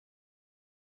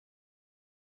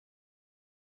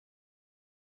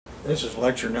This is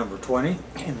lecture number 20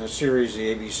 in the series,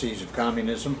 The ABCs of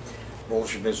Communism,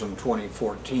 Bolshevism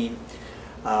 2014.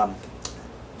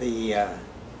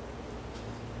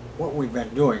 What we've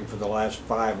been doing for the last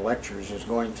 5 lectures is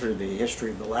going through the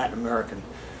history of the Latin American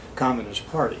communist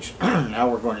parties. Now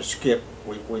we're going to skip.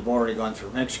 We've already gone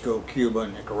through Mexico, Cuba,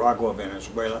 Nicaragua,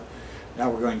 Venezuela.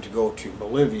 Now we're going to go to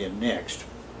Bolivia next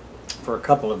for a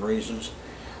couple of reasons.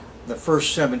 The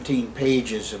first 17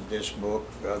 pages of this book,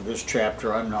 this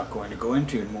chapter, I'm not going to go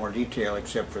into in more detail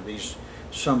except for these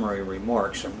summary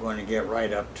remarks. I'm going to get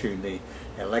right up to the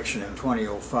election in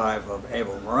 2005 of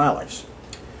Evo Morales.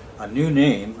 A new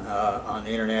name on the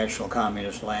international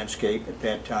communist landscape at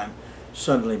that time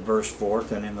suddenly burst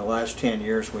forth, and in the last 10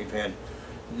 years we've had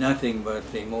nothing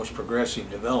but the most progressive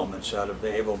developments out of the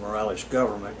Evo Morales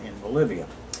government in Bolivia.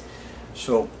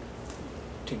 So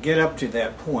to get up to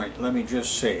that point, let me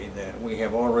just say that we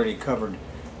have already covered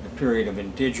the period of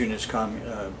indigenous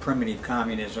primitive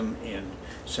communism in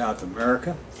South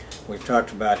America. We've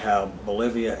talked about how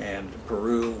Bolivia and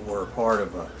Peru were part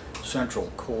of a central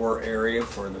core area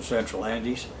for the Central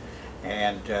Andes,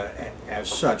 and as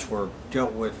such were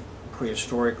dealt with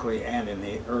prehistorically and in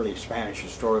the early Spanish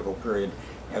historical period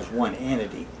as one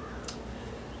entity.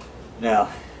 Now,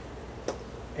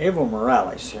 Evo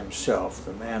Morales himself,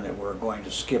 the man that we're going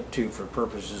to skip to for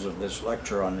purposes of this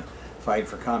lecture on the fight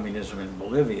for communism in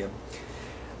Bolivia,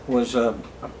 was a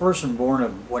person born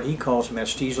of what he calls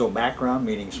mestizo background,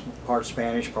 meaning part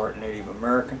Spanish, part Native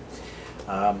American.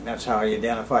 That's how he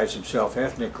identifies himself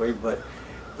ethnically, but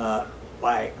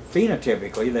by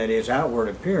phenotypically, that is outward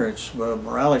appearance,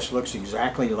 Morales looks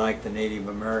exactly like the Native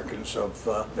Americans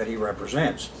that he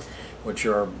represents, which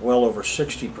are well over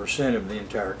 60% of the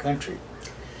entire country.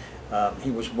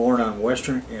 He was born in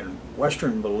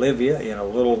western Bolivia in a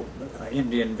little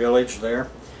Indian village there,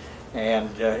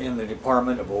 and in the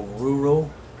department of Oruro,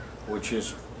 which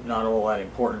is not all that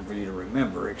important for you to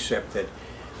remember, except that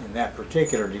in that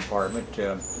particular department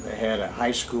they had a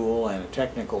high school and a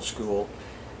technical school,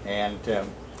 and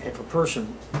if a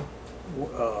person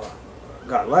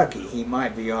got lucky, he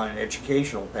might be on an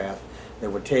educational path that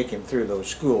would take him through those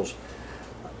schools.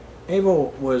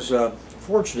 Evo was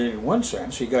fortunate in one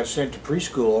sense. He got sent to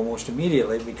preschool almost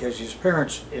immediately because his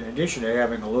parents, in addition to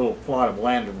having a little plot of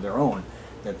land of their own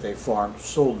that they farmed,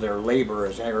 sold their labor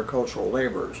as agricultural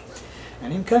laborers.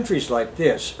 And in countries like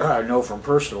this, I know from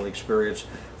personal experience,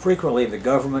 frequently the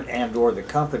government and or the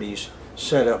companies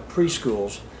set up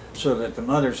preschools so that the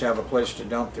mothers have a place to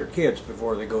dump their kids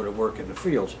before they go to work in the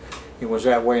fields. It was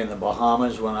that way in the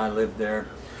Bahamas when I lived there.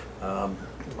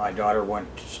 My daughter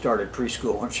started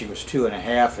preschool when she was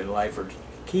 2.5 in Lyford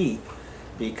Key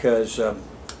because the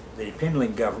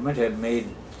Pindling government had made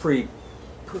free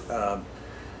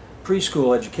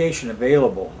preschool education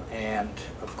available, and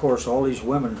of course all these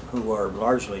women who are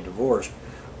largely divorced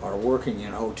are working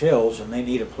in hotels and they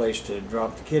need a place to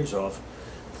drop the kids off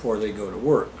before they go to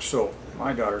work. So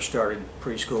my daughter started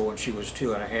preschool when she was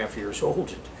 2.5 years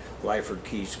old at Lyford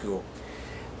Key School.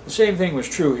 The same thing was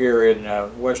true here in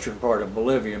western part of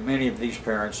Bolivia. Many of these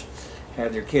parents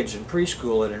had their kids in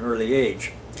preschool at an early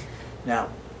age. Now,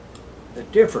 the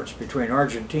difference between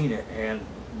Argentina and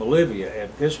Bolivia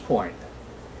at this point,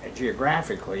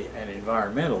 geographically and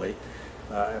environmentally,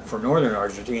 for northern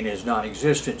Argentina is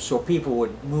non-existent, so people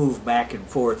would move back and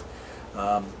forth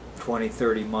 20,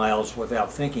 30 miles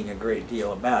without thinking a great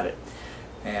deal about it.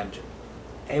 And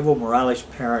Evo Morales'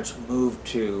 parents moved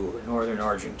to northern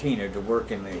Argentina to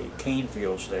work in the cane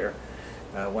fields there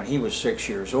when he was 6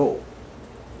 years old.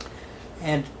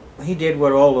 And he did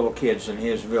what all little kids in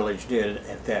his village did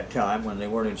at that time. When they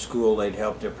weren't in school, they'd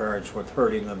help their parents with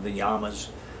herding of the llamas.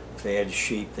 If they had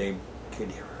sheep, they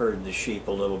could herd the sheep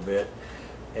a little bit.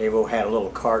 Evo had a little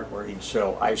cart where he'd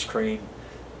sell ice cream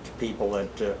to people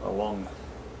that along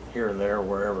here or there,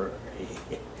 wherever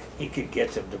he could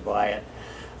get them to buy it.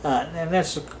 And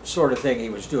that's the sort of thing he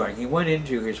was doing. He went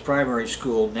into his primary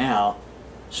school now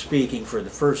speaking for the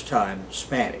first time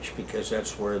Spanish, because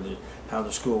that's where how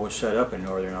the school was set up in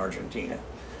northern Argentina.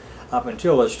 Up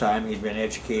until this time he'd been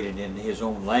educated in his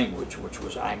own language, which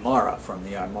was Aymara, from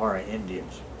the Aymara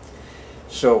Indians.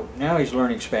 So now he's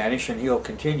learning Spanish, and he'll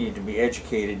continue to be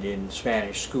educated in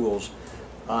Spanish schools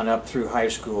on up through high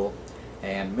school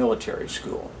and military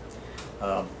school.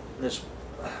 This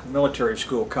military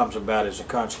school comes about as a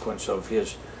consequence of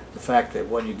the fact that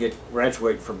when you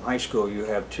graduate from high school, you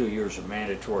have 2 years of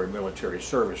mandatory military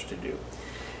service to do.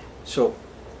 So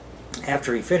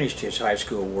after he finished his high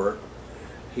school work,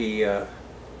 he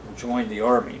joined the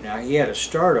Army. Now, he had a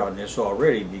start on this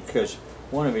already because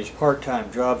one of his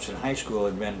part-time jobs in high school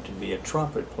had been to be a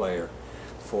trumpet player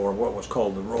for what was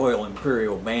called the Royal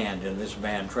Imperial Band, and this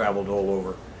band traveled all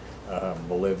over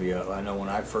Bolivia. I know when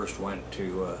I first went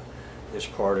to this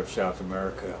part of South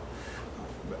America,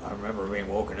 I remember being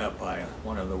woken up by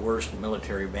one of the worst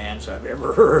military bands I've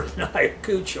ever heard,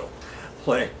 Ayacucho,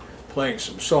 playing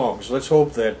some songs. Let's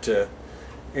hope that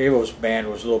Evo's band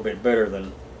was a little bit better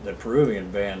than the Peruvian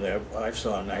band that I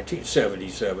saw in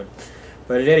 1977.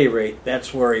 But at any rate,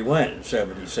 that's where he went in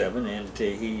 '77, and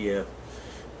he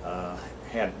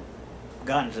had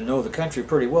gotten to know the country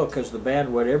pretty well because the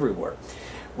band went everywhere.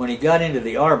 When he got into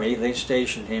the Army, they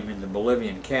stationed him in the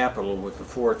Bolivian capital with the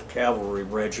 4th Cavalry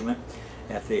Regiment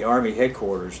at the Army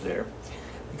headquarters there,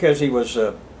 because he was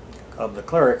of the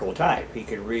clerical type. He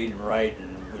could read and write,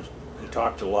 and he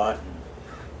talked a lot,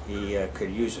 and he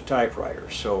could use a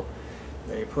typewriter. So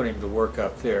they put him to work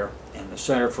up there in the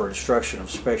Center for Instruction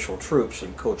of Special Troops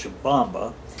in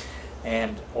Cochabamba,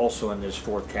 and also in this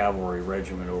 4th Cavalry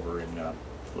Regiment over in La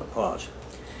Paz.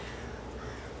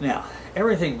 Now,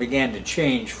 everything began to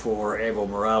change for Evo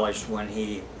Morales when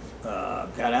he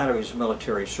got out of his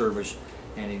military service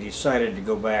and he decided to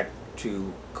go back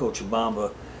to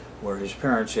Cochabamba, where his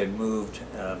parents had moved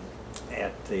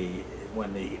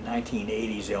when the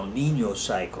 1980s El Nino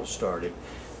cycle started.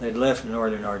 They'd left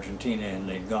northern Argentina and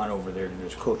they'd gone over there to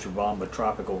this Cochabamba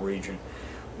tropical region,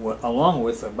 along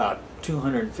with about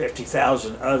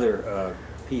 250,000 other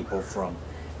people from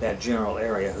that general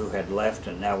area who had left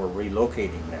and now were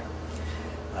relocating there.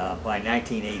 By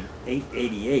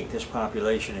 1988, this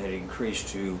population had increased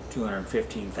to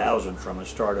 215,000 from a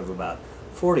start of about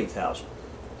 40,000.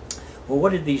 Well,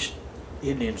 what did these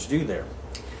Indians do there?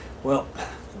 Well,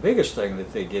 the biggest thing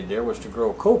that they did there was to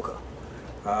grow coca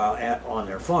on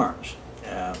their farms.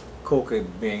 Coca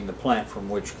being the plant from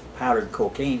which powdered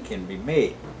cocaine can be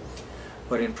made.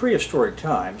 But in prehistoric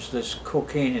times, this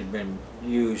cocaine had been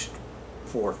used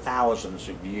for thousands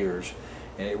of years,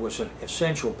 and it was an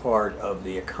essential part of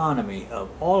the economy of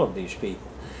all of these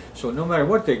people. So no matter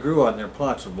what they grew on their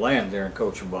plots of land there in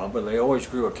Cochabamba, they always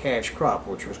grew a cash crop,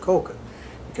 which was coca.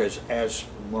 Because as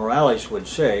Morales would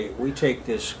say, we take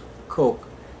this coke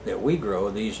that we grow,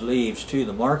 these leaves, to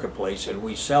the marketplace and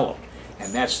we sell them.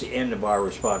 And that's the end of our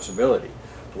responsibility.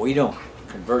 We don't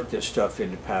convert this stuff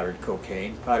into powdered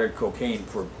cocaine. Powdered cocaine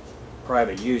for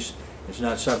private use is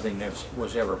not something that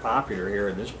was ever popular here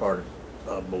in this part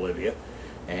of Bolivia.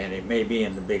 And it may be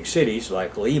in the big cities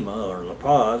like Lima or La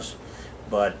Paz,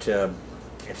 but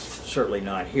it's certainly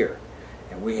not here.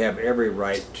 And we have every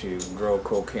right to grow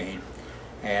cocaine.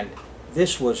 And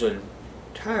this was an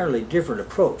entirely different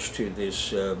approach to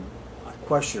this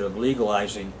question of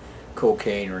legalizing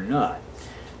cocaine or not.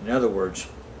 In other words,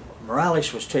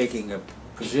 Morales was taking a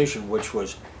position which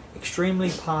was extremely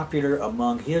popular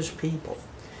among his people.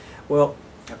 Well,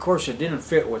 of course, it didn't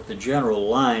fit with the general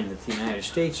line that the United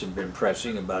States had been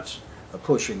pressing about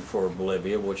pushing for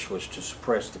Bolivia, which was to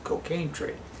suppress the cocaine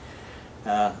trade.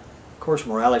 Of course,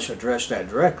 Morales addressed that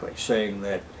directly, saying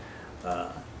that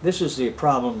this is the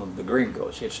problem of the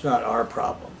gringos. It's not our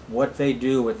problem. What they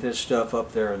do with this stuff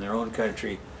up there in their own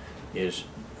country is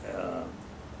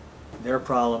their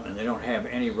problem, and they don't have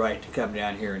any right to come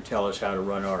down here and tell us how to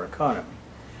run our economy.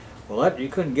 Well, you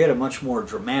couldn't get a much more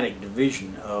dramatic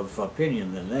division of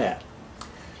opinion than that.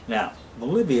 Now,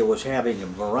 Bolivia was having a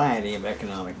variety of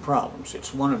economic problems.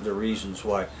 It's one of the reasons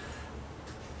why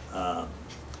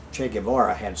Che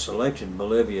Guevara had selected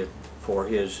Bolivia for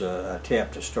his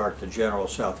attempt to start the general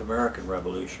South American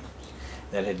Revolution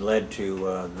that had led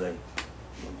to the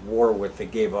war with the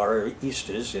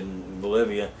Guevaristas in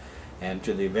Bolivia and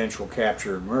to the eventual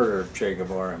capture and murder of Che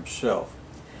Guevara himself.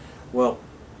 Well,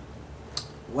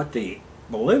 what the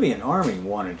Bolivian army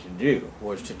wanted to do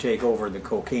was to take over the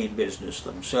cocaine business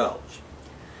themselves.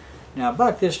 Now,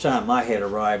 about this time I had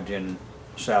arrived in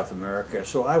South America,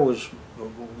 so I was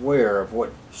aware of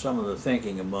what some of the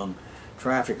thinking among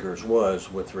traffickers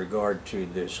was with regard to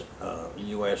this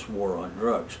U.S. war on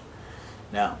drugs.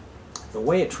 Now, the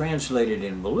way it translated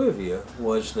in Bolivia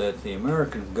was that the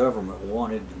American government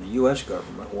wanted, and the U.S.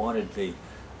 government wanted the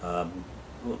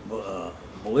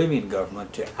Bolivian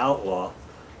government to outlaw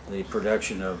the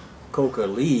production of coca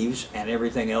leaves and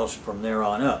everything else from there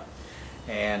on up.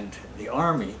 And the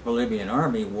army, Bolivian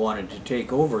army, wanted to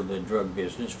take over the drug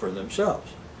business for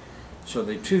themselves. So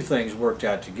the two things worked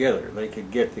out together. They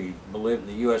could get the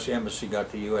U.S. embassy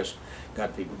got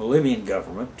the Bolivian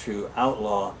government to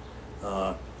outlaw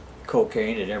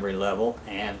cocaine at every level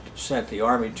and sent the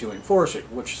army to enforce it,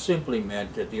 which simply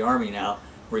meant that the army now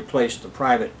replaced the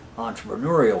private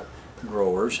entrepreneurial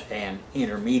growers and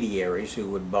intermediaries who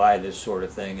would buy this sort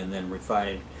of thing and then refine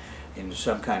it into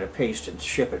some kind of paste and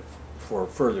ship it for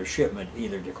further shipment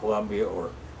either to Colombia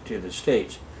or to the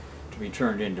States to be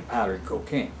turned into powdered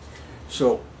cocaine.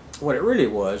 So what it really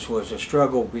was a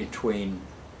struggle between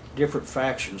different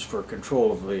factions for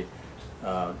control of the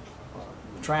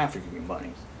trafficking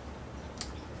money.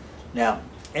 Now,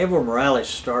 Evo Morales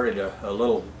started a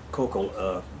little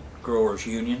coca growers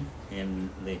union in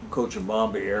the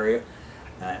Cochabamba area.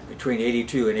 Between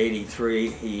 82 and 83,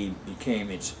 he became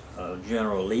its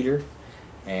general leader,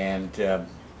 and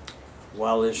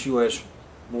while this U.S.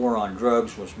 war on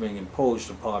drugs was being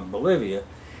imposed upon Bolivia,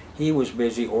 he was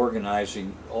busy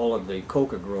organizing all of the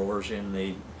coca growers in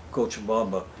the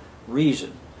Cochabamba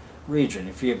region.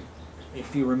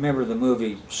 If you remember the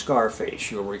movie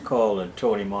Scarface, you'll recall that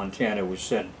Tony Montana was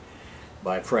sent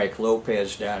by Frank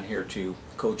Lopez down here to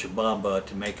Cochabamba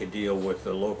to make a deal with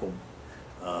the local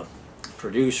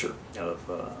producer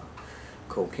of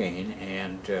cocaine,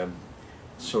 and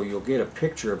so you'll get a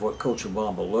picture of what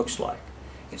Cochabamba looks like.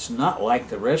 It's not like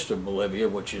the rest of Bolivia,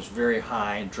 which is very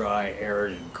high, dry,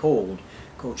 arid, and cold.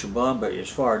 Cochabamba is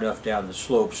far enough down the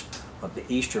slopes of the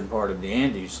eastern part of the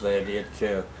Andes that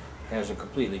it has a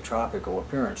completely tropical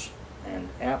appearance and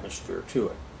atmosphere to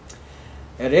it.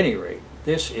 At any rate,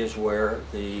 this is where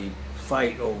the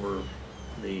fight over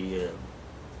the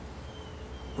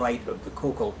right of the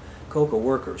coca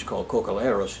workers, called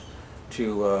cocaleros,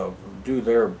 to do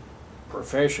their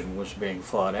profession was being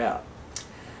fought out.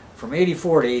 From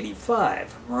 84 to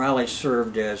 85, Morales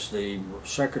served as the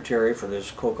secretary for this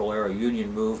cocalero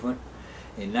union movement.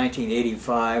 In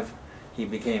 1985, he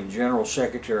became general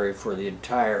secretary for the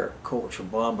entire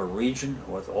Cochabamba region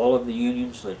with all of the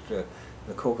unions that the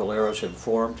cocaleros had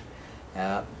formed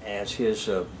as his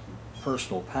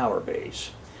personal power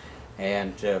base.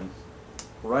 And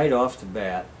right off the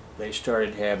bat, they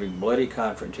started having bloody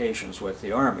confrontations with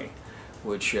the army,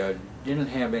 which didn't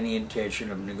have any intention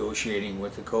of negotiating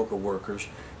with the coca workers.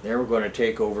 They were going to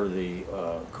take over the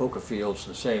coca fields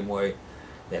the same way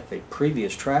that the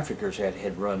previous traffickers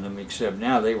had run them, except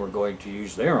now they were going to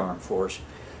use their armed force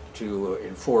to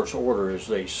enforce order as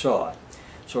they saw it.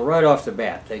 So right off the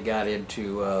bat, they got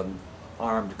into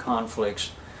armed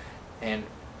conflicts, and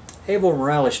Evo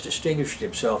Morales distinguished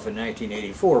himself in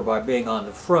 1984 by being on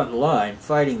the front line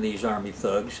fighting these army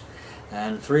thugs,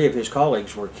 and 3 of his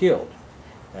colleagues were killed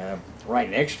right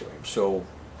next to him. So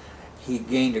he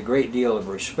gained a great deal of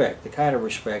respect, the kind of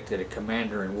respect that a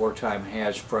commander in wartime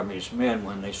has from his men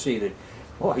when they see that,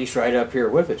 well, he's right up here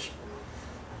with us.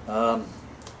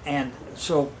 And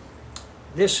so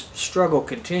this struggle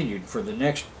continued for the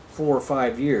next 4 or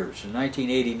 5 years. In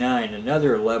 1989,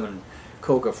 another 11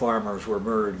 coca farmers were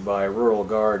murdered by rural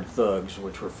guard thugs,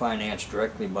 which were financed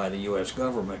directly by the U.S.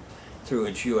 government through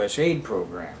its U.S. aid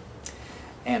program.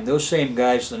 And those same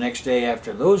guys, the next day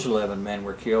after those 11 men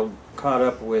were killed, caught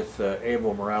up with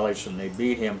Evo Morales, and they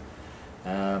beat him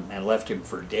and left him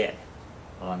for dead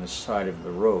on the side of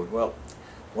the road. Well,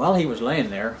 while he was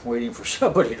laying there waiting for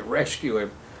somebody to rescue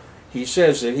him, he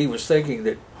says that he was thinking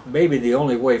that maybe the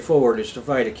only way forward is to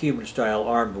fight a Cuban-style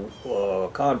armed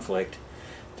conflict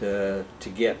to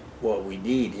get what we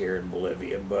need here in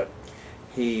Bolivia. But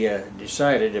he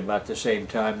decided about the same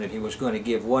time that he was going to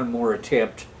give one more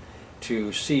attempt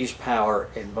to seize power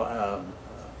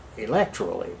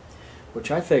electorally,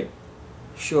 which I think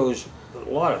shows a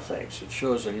lot of things. It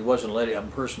shows that he wasn't letting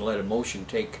unpersonal emotion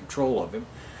take control of him,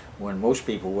 when most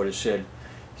people would have said,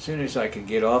 as soon as I can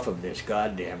get off of this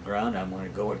goddamn ground, I'm going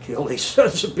to go and kill these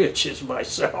sons of bitches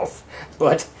myself.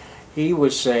 But he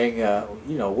was saying,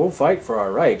 you know, we'll fight for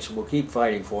our rights, we'll keep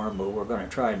fighting for them, but we're going to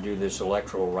try and do this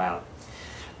electoral route.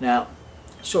 Now,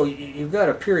 so you've got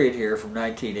a period here from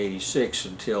 1986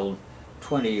 until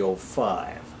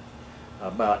 2005,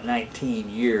 about 19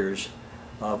 years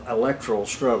of electoral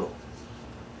struggle.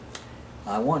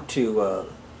 I want to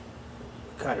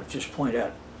kind of just point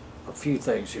out a few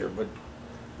things here, but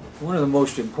one of the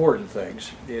most important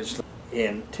things is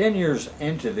in 10 years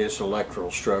into this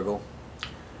electoral struggle,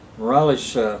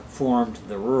 Morales formed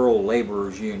the Rural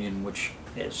Laborers Union, which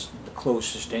is the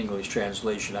closest English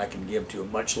translation I can give to a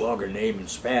much longer name in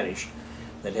Spanish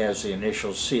that has the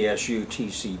initials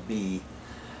CSU-TCB.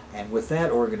 And with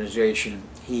that organization,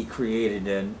 he created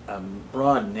a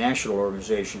broad national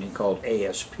organization he called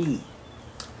ASP.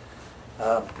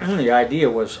 The idea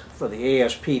was for the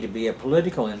ASP to be a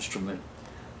political instrument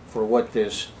for what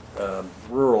this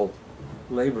rural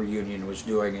labor union was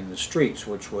doing in the streets,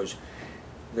 which was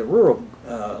the rural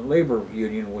labor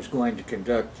union was going to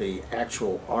conduct the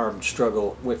actual armed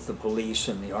struggle with the police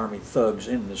and the army thugs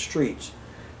in the streets.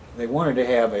 They wanted to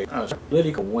have a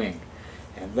political wing,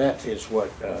 and that is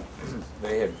what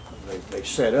they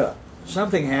set up.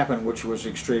 something happened which was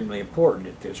extremely important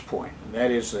at this point, and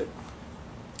that is that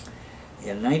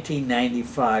in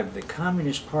 1995, the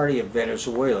Communist Party of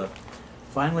Venezuela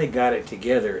finally got it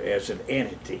together as an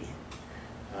entity.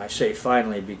 I say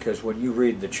finally because when you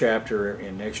read the chapter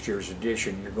in next year's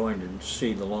edition, you're going to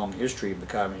see the long history of the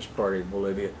Communist Party of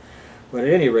Bolivia. But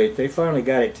at any rate, they finally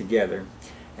got it together,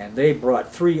 and they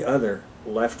brought three other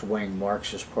left-wing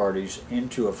Marxist parties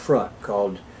into a front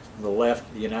called the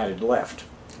United Left,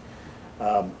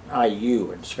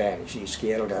 IU in Spanish,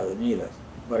 Izquierda Unida.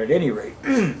 But at any rate,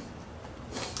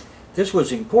 this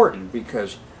was important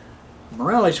because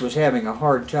Morales was having a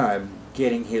hard time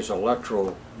getting his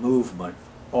electoral movement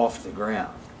off the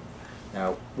ground.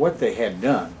 Now, what they had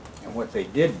done, and what they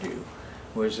did do,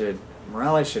 was that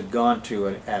Morales had gone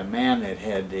to a man that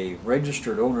had a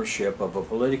registered ownership of a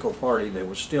political party that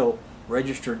was still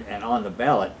registered and on the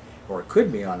ballot, or it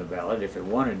could be on the ballot if it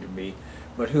wanted to be,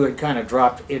 but who had kind of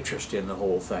dropped interest in the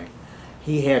whole thing.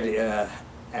 He had a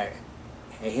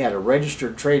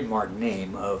registered trademark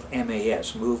name of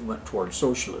MAS, Movement Toward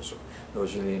Socialism.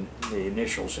 Those are the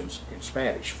initials in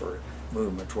Spanish for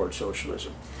Movement Toward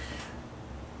Socialism.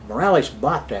 Morales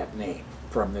bought that name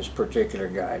from this particular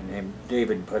guy named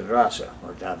David Pedraza,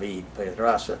 or David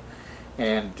Pedraza,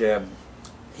 and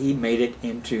he made it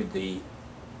into the,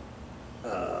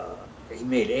 he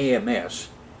made AMS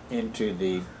into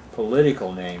the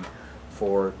political name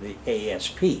for the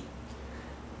ASP.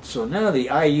 So now the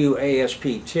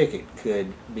IU-ASP ticket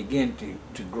could begin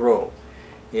to grow.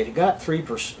 It got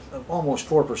 3%, almost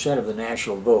 4% of the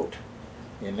national vote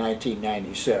in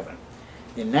 1997.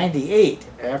 In 98,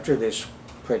 after this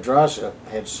Pedraza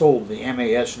had sold the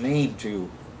MAS name to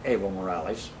Evo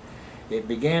Morales, it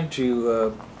began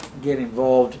to get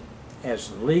involved as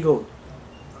the legal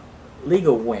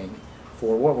wing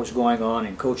for what was going on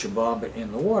in Cochabamba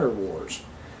in the water wars.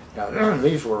 Now,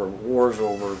 these were wars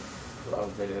over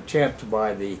the attempt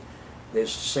by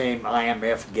this same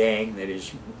IMF gang that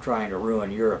is trying to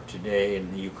ruin Europe today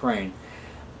in the Ukraine.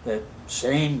 The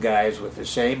same guys with the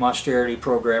same austerity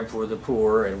program for the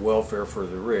poor and welfare for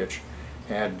the rich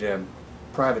had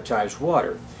privatized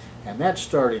water. And that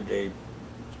started a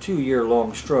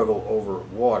 2-year-long struggle over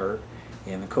water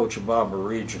in the Cochabamba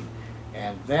region.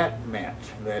 And that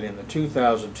meant that in the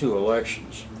 2002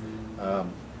 elections,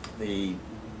 the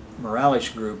Morales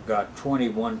group got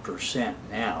 21%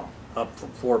 now, up from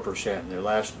 4% in their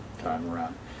last time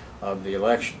around of the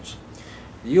elections.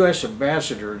 The U.S.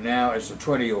 ambassador now, as the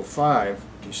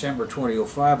December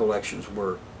 2005 elections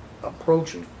were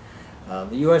approaching,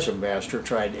 the U.S. ambassador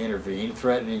tried to intervene,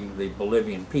 threatening the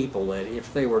Bolivian people that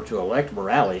if they were to elect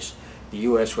Morales, the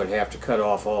U.S. would have to cut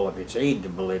off all of its aid to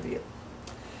Bolivia,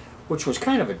 which was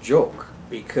kind of a joke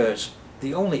because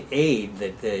the only aid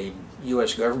that the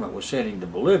U.S. government was sending to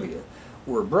Bolivia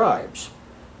were bribes.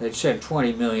 They'd sent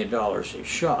 $20 million a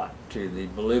shot to the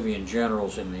Bolivian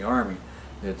generals in the army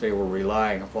that they were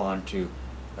relying upon to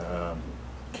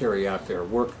carry out their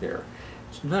work there.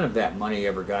 So none of that money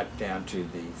ever got down to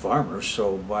the farmers,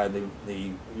 so by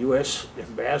the U.S.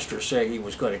 ambassador saying he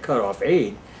was going to cut off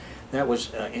aid, that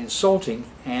was insulting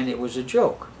and it was a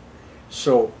joke.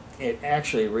 So it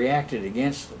actually reacted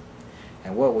against them.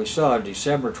 And what we saw in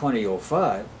December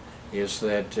 2005 is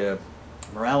that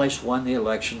Morales won the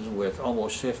elections with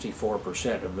almost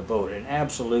 54% of the vote, an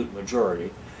absolute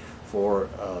majority, for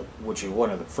which is one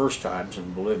of the first times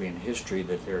in Bolivian history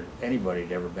that anybody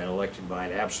had ever been elected by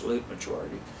an absolute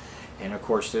majority. And of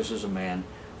course, this is a man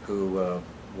who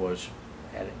was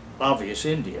an obvious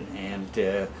Indian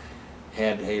and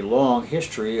had a long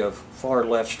history of far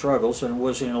left struggles and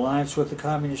was in alliance with the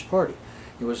Communist Party.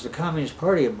 It was the Communist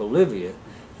Party of Bolivia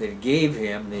that gave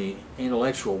him the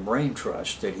intellectual brain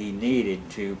trust that he needed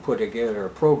to put together a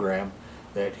program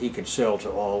that he could sell to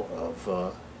all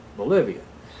of Bolivia.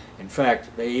 In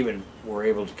fact, they even were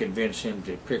able to convince him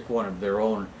to pick one of their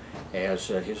own as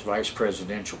his vice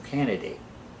presidential candidate.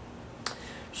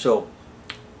 So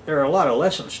there are a lot of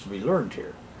lessons to be learned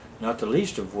here, not the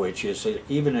least of which is that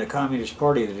even a Communist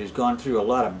Party that has gone through a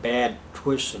lot of bad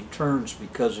twists and turns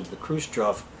because of the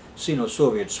Khrushchev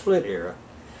Sino-Soviet split era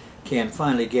can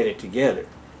finally get it together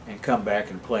and come back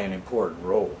and play an important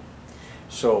role.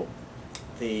 So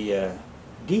the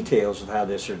details of how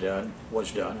this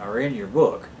was done are in your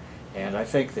book, and I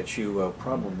think that you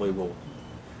probably will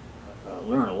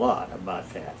learn a lot about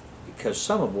that, because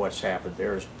some of what's happened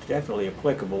there is definitely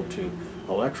applicable to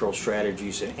electoral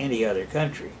strategies in any other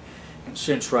country. And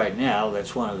since right now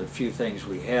that's one of the few things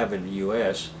we have in the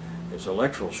U.S. is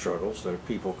electoral struggles that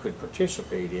people could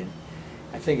participate in,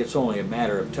 I think it's only a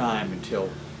matter of time until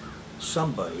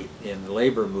somebody in the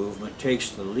labor movement takes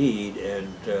the lead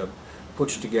and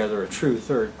puts together a true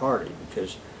third party,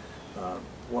 because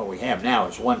what we have now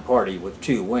is one party with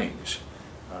two wings,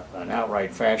 an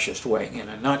outright fascist wing and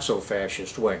a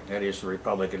not-so-fascist wing, that is the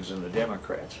Republicans and the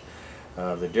Democrats.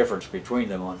 The difference between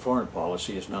them on foreign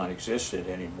policy is non-existent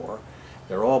anymore.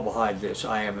 They're all behind this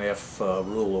IMF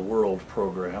Rule the World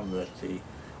program that the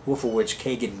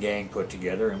Wolfowitz-Kagan gang put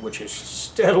together, and which has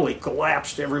steadily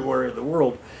collapsed everywhere in the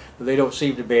world that they don't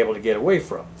seem to be able to get away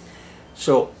from.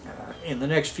 So in the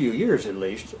next few years at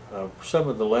least, some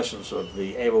of the lessons of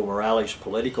the Evo Morales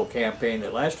political campaign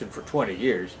that lasted for 20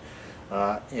 years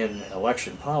in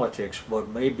election politics, what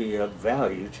may be of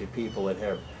value to people that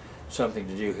have something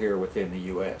to do here within the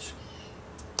U.S.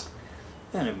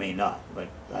 And it may not, but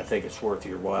I think it's worth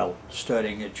your while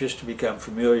studying it just to become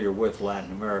familiar with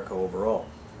Latin America overall.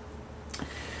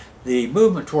 The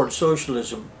movement toward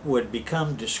socialism would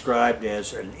become described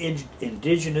as an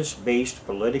indigenous-based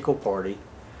political party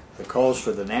that calls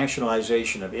for the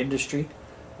nationalization of industry,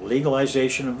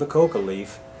 legalization of the coca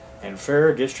leaf, and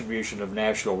fair distribution of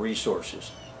national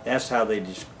resources. That's how they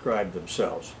describe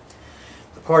themselves.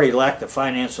 The party lacked the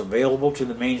finance available to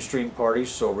the mainstream parties,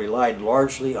 so relied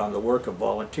largely on the work of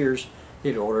volunteers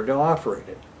in order to operate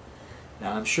it.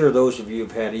 Now, I'm sure those of you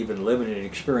who've had even limited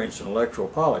experience in electoral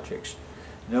politics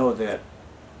know that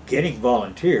getting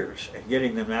volunteers and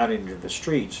getting them out into the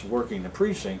streets, working the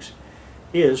precincts,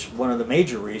 is one of the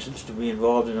major reasons to be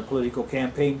involved in a political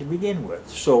campaign to begin with.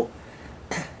 So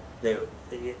it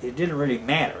didn't really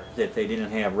matter that they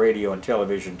didn't have radio and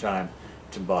television time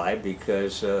to buy,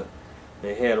 because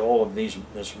they had all of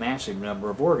this massive number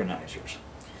of organizers.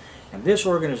 And this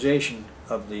organization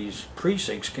of these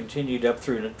precincts continued up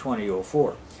through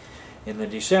 2004. In the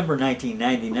December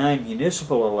 1999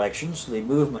 municipal elections, the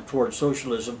movement toward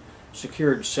socialism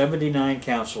secured 79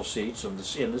 council seats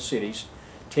in the cities,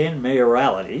 10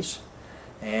 mayoralities,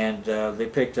 and they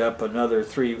picked up another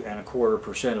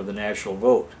 3.25% of the national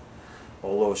vote,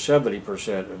 although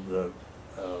 70% of the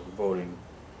voting,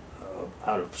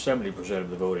 out of 70%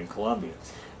 of the vote in Colombia.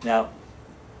 Now,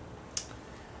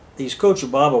 these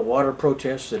Cochabamba water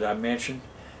protests that I mentioned,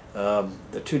 the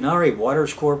Tunari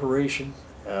Waters Corporation,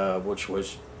 which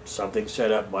was something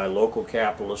set up by local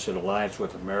capitalists in alliance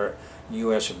with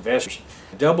U.S. investors,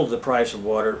 doubled the price of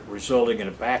water, resulting in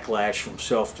a backlash from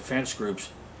self-defense groups,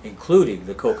 including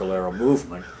the Cocalero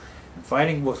movement. And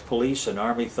fighting with police and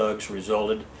army thugs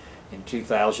resulted in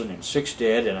 2006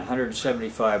 dead and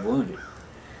 175 wounded.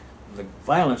 The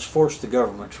violence forced the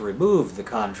government to remove the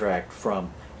contract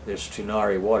from this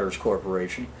Tunari Waters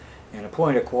Corporation and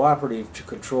appoint a cooperative to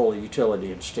control the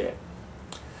utility instead.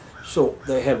 So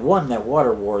they had won that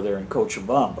water war there in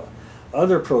Cochabamba.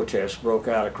 Other protests broke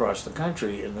out across the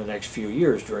country in the next few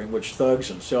years, during which thugs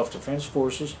and self-defense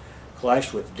forces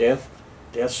clashed with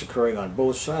deaths occurring on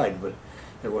both sides. But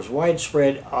there was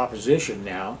widespread opposition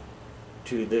now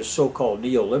to this so-called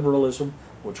neoliberalism,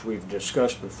 which we've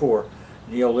discussed before.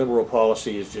 Neoliberal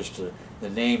policy is just the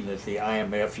name that the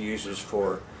IMF uses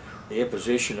for the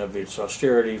imposition of its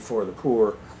austerity for the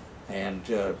poor and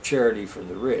charity for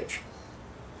the rich.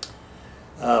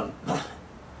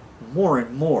 More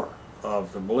and more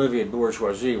of the Bolivian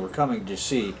bourgeoisie were coming to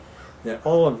see that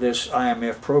all of this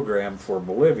IMF program for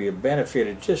Bolivia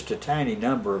benefited just a tiny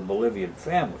number of Bolivian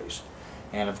families,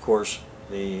 and of course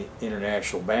the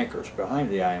international bankers behind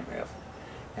the IMF.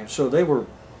 And so they were,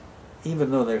 even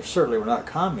though they certainly were not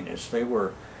communists, they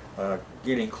were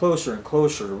getting closer and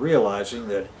closer to realizing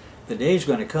that the day's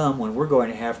going to come when we're going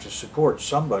to have to support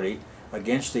somebody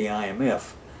against the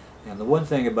IMF. And the one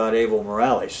thing about Evo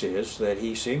Morales is that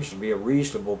he seems to be a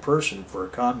reasonable person for a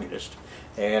communist,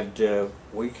 and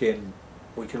we can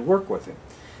work with him.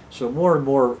 So more and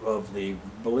more of the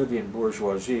Bolivian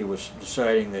bourgeoisie was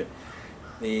deciding that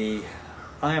the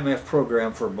IMF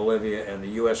program for Bolivia and the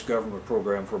U.S. government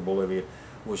program for Bolivia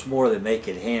was more than they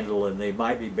could handle, and they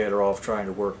might be better off trying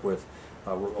to work with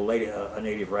a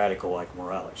native radical like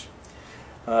Morales.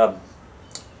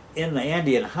 In the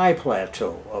Andean high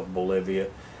plateau of Bolivia,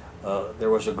 there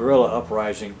was a guerrilla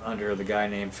uprising under the guy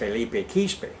named Felipe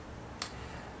Quispe.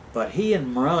 But he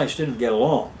and Morales didn't get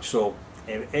along, so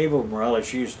Evo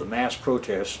Morales used the mass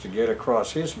protests to get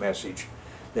across his message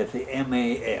that the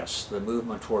MAS, the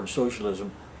Movement Toward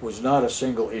Socialism, was not a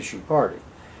single-issue party.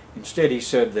 Instead, he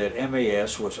said that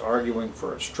MAS was arguing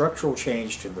for a structural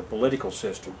change to the political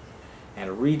system and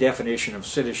a redefinition of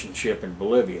citizenship in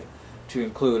Bolivia to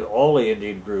include all the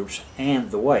Indian groups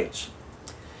and the whites.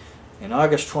 In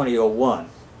August 2001,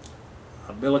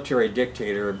 a military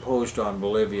dictator imposed on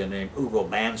Bolivia named Hugo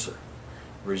Banzer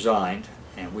resigned,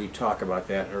 and we talk about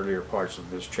that in earlier parts of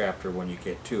this chapter when you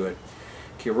get to it.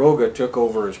 Quiroga took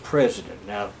over as president.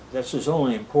 Now, this is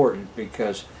only important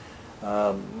because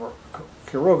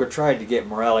Quiroga tried to get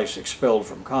Morales expelled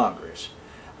from Congress.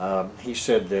 He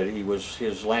said that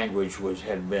his language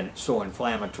had been so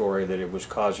inflammatory that it was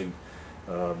causing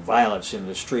violence in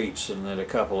the streets, and that a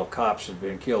couple of cops had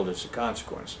been killed as a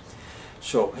consequence.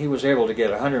 So he was able to get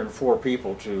 104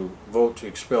 people to vote to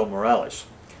expel Morales.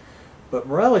 But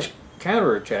Morales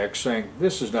counterattacked, saying,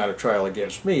 "This is not a trial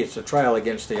against me, it's a trial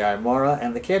against the Aymara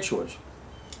and the Quechuas."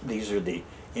 These are the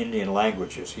Indian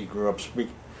languages. He grew up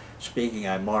speaking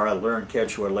Aymara, learned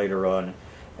Quechua later on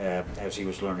as he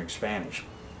was learning Spanish.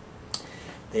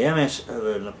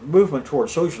 The movement toward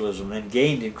socialism then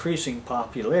gained increasing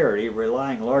popularity,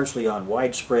 relying largely on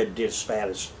widespread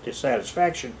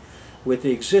dissatisfaction with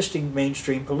the existing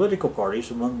mainstream political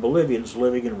parties among Bolivians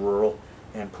living in rural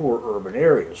and poor urban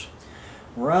areas.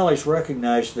 Morales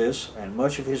recognized this, and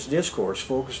much of his discourse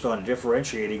focused on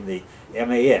differentiating the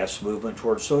MAS, movement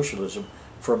toward socialism,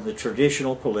 from the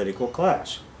traditional political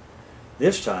class.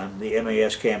 This time, the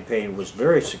MAS campaign was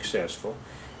very successful,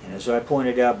 and as I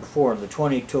pointed out before, in the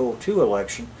 2002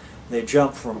 election, they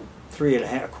jumped from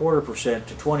 3.25%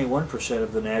 to 21%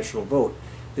 of the national vote.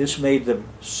 This made them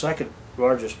second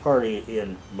largest party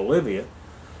in Bolivia,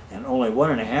 and only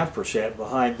 1.5%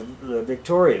 behind the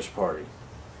victorious party.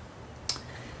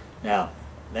 Now,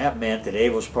 that meant that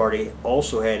Evo's party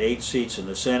also had 8 seats in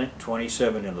the Senate,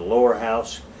 27 in the lower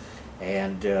house,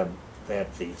 and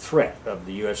that the threat of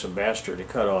the U.S. ambassador to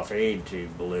cut off aid to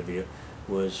Bolivia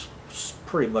was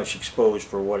pretty much exposed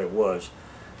for what it was.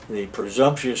 The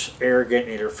presumptuous, arrogant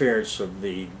interference of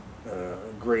the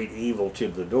great evil to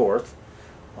the north,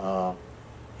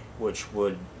 which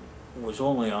was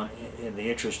only in the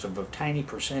interest of a tiny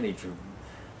percentage of.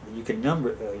 You could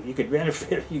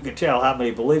tell how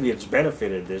many Bolivians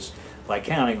benefited this by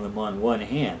counting them on one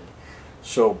hand.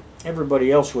 So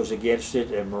everybody else was against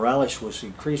it, and Morales was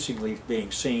increasingly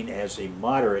being seen as a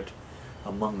moderate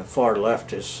among the far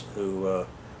leftists who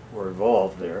were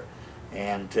involved there.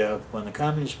 And when the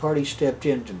Communist Party stepped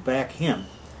in to back him,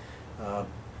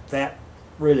 that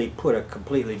really put a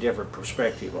completely different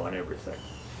perspective on everything.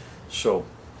 So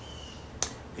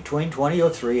between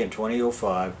 2003 and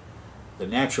 2005, the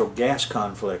natural gas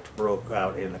conflict broke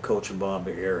out in the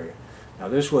Cochabamba area. Now,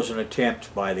 this was an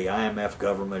attempt by the IMF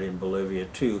government in Bolivia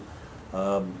to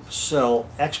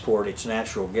export its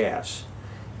natural gas,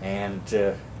 and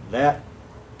that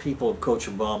people of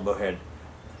Cochabamba had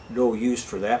no use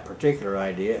for that particular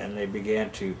idea, and they began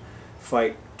to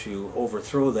fight to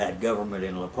overthrow that government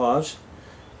in La Paz.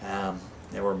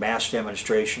 There were mass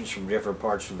demonstrations from different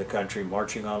parts of the country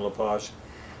marching on La Paz,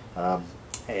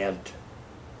 and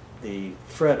the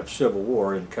threat of civil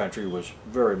war in the country was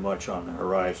very much on the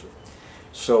horizon.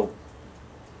 So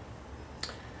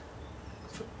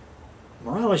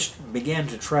Morales began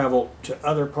to travel to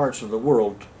other parts of the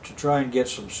world to try and get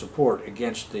some support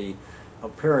against the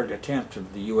apparent attempt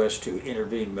of the U.S. to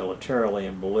intervene militarily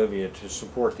in Bolivia to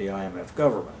support the IMF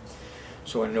government.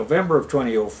 So in November of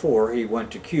 2004, he went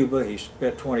to Cuba. He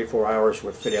spent 24 hours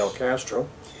with Fidel Castro,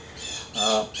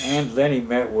 and then he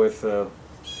met with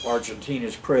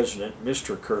Argentina's president,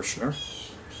 Mr. Kirchner,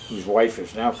 whose wife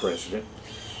is now president.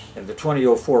 In the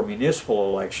 2004 municipal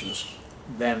elections,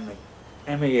 then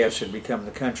the MAS had become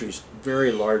the country's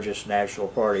very largest national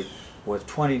party, with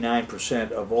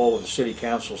 29% of all of the city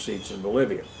council seats in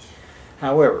Bolivia.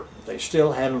 However, they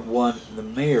still hadn't won the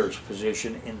mayor's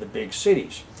position in the big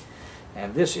cities.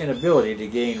 And this inability to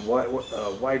gain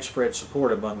widespread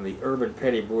support among the urban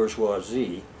petty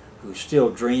bourgeoisie, who still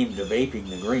dreamed of aping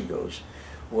the gringos,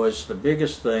 was the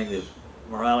biggest thing that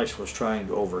Morales was trying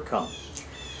to overcome.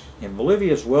 In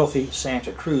Bolivia's wealthy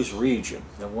Santa Cruz region,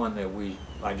 the one that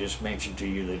I just mentioned to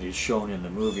you that is shown in the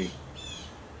movie,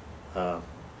 the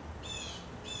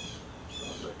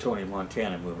Tony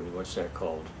Montana movie, what's that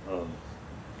called?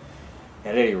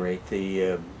 At any rate,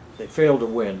 they failed to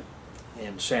win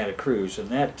in Santa Cruz, and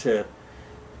that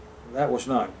was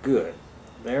not good.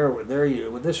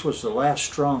 This was the last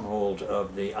stronghold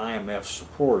of the IMF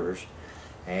supporters,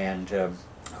 and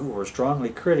who were strongly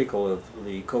critical of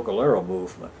the Cocalero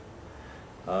movement.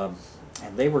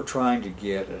 And they were trying to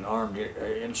get an armed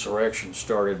insurrection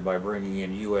started by bringing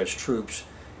in U.S. troops,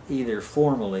 either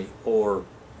formally or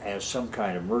as some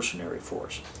kind of mercenary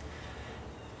force.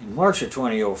 In March of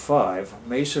 2005,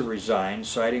 Mesa resigned,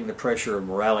 citing the pressure of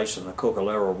Morales and the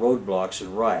Cocalero roadblocks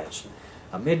and riots.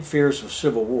 Amid fears of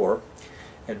civil war,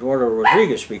 Eduardo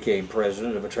Rodriguez became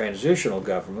president of a transitional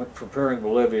government, preparing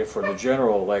Bolivia for the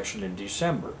general election in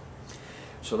December.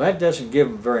 So that doesn't give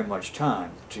him very much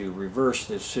time to reverse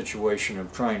this situation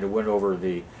of trying to win over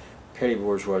the petty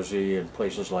bourgeoisie in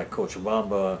places like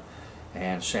Cochabamba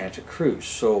and Santa Cruz.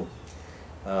 So,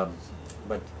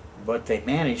 but they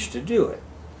managed to do it.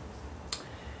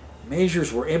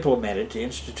 Measures were implemented to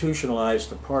institutionalize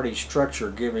the party structure,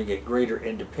 giving it greater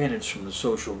independence from the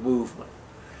social movement.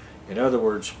 In other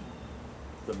words,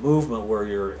 the movement where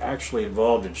you're actually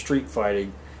involved in street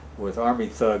fighting with army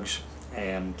thugs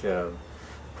and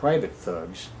private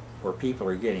thugs, where people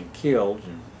are getting killed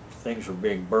and things are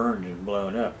being burned and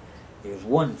blown up, is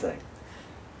one thing.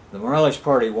 The Morales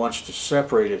Party wants to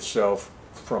separate itself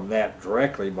from that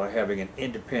directly by having an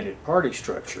independent party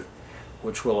structure,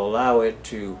 which will allow it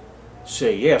to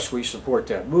say, yes, we support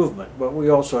that movement, but we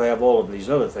also have all of these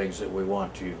other things that we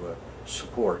want to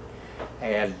support,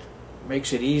 and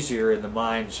makes it easier in the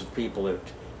minds of people that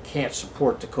can't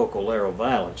support the Cocalero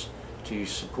violence to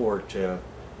support the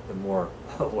more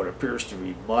what appears to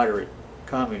be moderate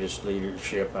communist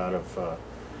leadership out of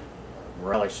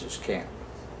Morales' camp.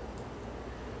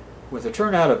 With a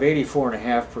turnout of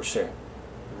 84.5%,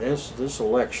 this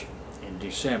election in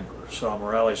December saw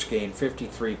Morales gain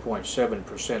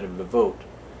 53.7% of the vote.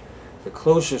 The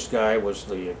closest guy was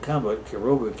the incumbent.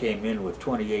 Quiroga came in with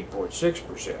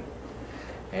 28.6%,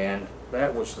 and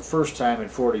that was the first time in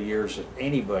 40 years that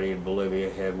anybody in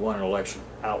Bolivia had won an election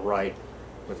outright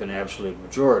with an absolute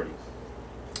majority.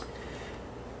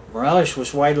 Morales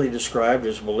was widely described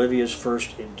as Bolivia's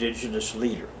first indigenous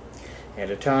leader, at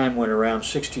a time when around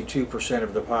 62%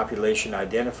 of the population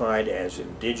identified as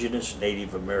indigenous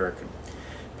Native American.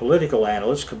 Political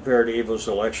analysts compared Evo's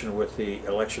election with the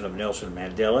election of Nelson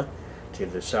Mandela to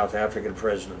the South African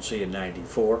presidency in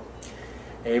 '94.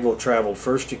 Evo traveled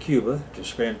first to Cuba to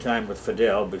spend time with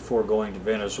Fidel before going to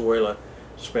Venezuela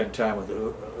to spend time with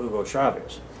Hugo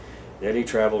Chavez. Then he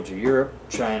traveled to Europe,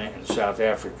 China, and South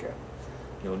Africa.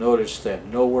 You'll notice that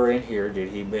nowhere in here did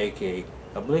he make an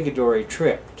obligatory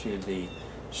trip to the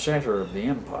center of the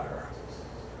empire.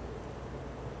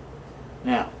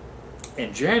 Now,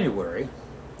 in January,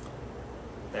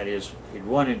 that is, he'd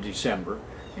won in December,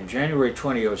 in January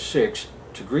 2006,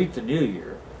 to greet the new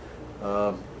year,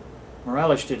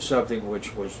 Morales did something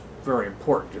which was very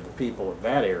important to the people of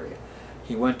that area.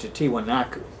 He went to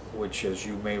Tiwanaku, which, as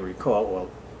you may recall, well,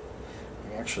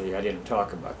 actually I didn't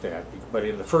talk about that, but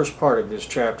in the first part of this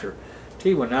chapter,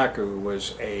 Tiwanaku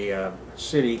was a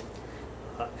city,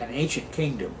 an ancient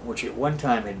kingdom, which at one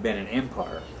time had been an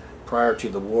empire prior to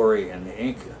the Wari and the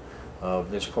Inca of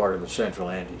this part of the Central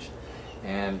Andes.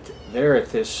 And there at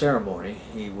this ceremony,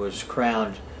 he was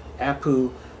crowned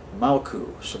Apu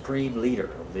Malku, supreme leader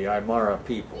of the Aymara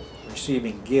people,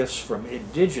 receiving gifts from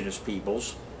indigenous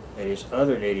peoples, that is,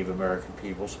 other Native American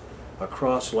peoples,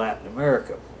 across Latin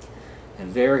America.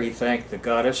 And there he thanked the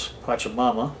goddess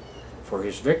Pachamama for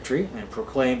his victory and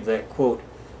proclaimed that, quote,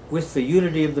 with the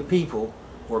unity of the people,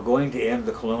 we're going to end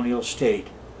the colonial state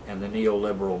and the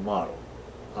neoliberal model,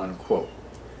 unquote.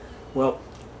 Well,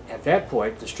 at that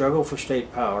point, the struggle for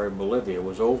state power in Bolivia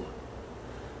was over,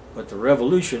 but the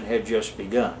revolution had just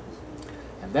begun.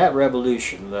 And that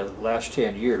revolution, the last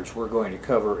 10 years, we're going to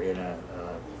cover in a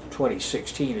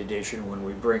 2016 edition when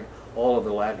we bring all of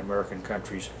the Latin American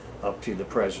countries up to the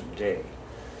present day.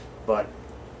 But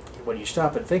when you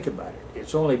stop and think about it,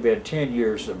 it's only been 10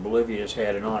 years that Bolivia has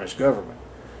had an honest government.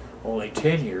 Only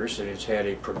 10 years that it's had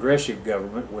a progressive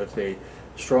government with a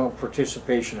strong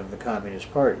participation of the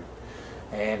Communist Party.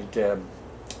 And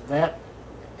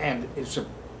it's a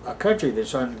country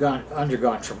that's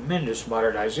undergone tremendous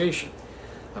modernization.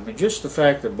 I mean, just the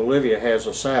fact that Bolivia has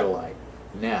a satellite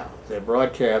now that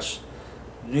broadcasts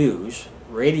news,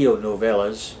 radio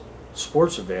novellas,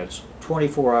 sports events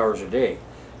 24 hours a day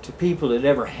to people that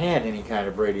never had any kind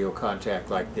of radio contact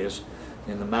like this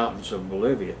in the mountains of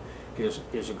Bolivia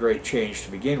is a great change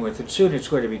to begin with. And soon it's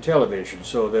going to be television,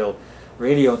 so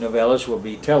radio novellas will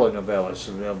be telenovelas,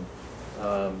 and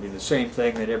they'll be the same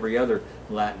thing that every other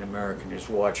Latin American is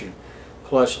watching,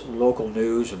 plus local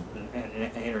news and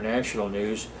international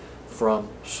news from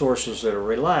sources that are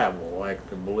reliable, like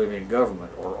the Bolivian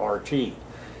government or RT,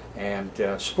 and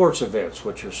sports events,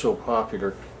 which are so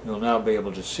popular, you'll now be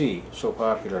able to see, so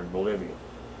popular in Bolivia.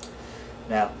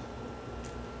 Now,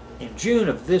 in June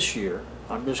of this year,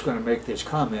 I'm just going to make this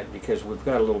comment because we've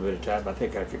got a little bit of time. I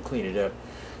think I can clean it up.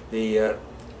 The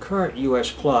current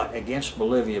U.S. plot against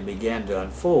Bolivia began to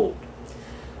unfold.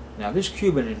 Now, this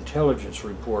Cuban intelligence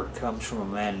report comes from a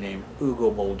man named Hugo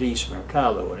Moldiz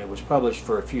Mercado, and it was published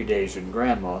for a few days in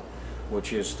Granma,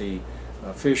 which is the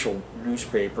official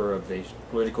newspaper of the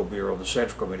Political Bureau of the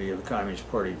Central Committee of the Communist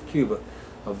Party of Cuba,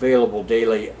 available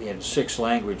daily in 6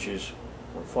 languages,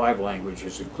 or 5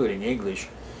 languages, including English,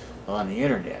 on the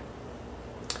internet.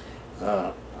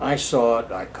 I saw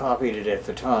it, I copied it at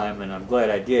the time, and I'm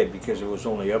glad I did because it was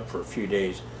only up for a few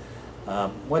days.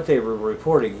 What they were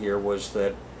reporting here was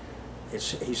that,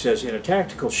 he says, in a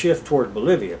tactical shift toward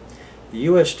Bolivia, the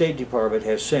U.S. State Department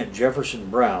has sent Jefferson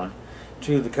Brown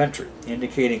to the country,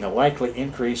 indicating a likely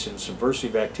increase in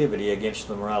subversive activity against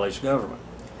the Morales government.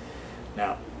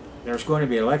 Now, there's going to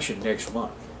be an election next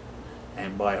month,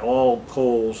 and by all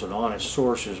polls and honest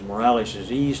sources, Morales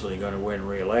is easily going to win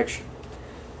re-election.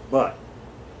 But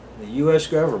the U.S.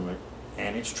 government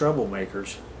and its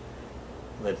troublemakers,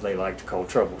 that they like to call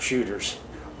troubleshooters,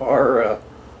 are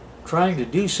trying to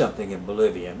do something in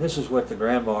Bolivia. And this is what the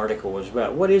Grandma article was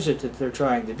about. What is it that they're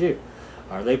trying to do?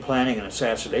 Are they planning an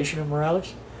assassination of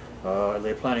Morales? Are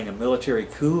they planning a military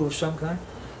coup of some kind?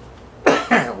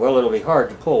 Well, it'll be hard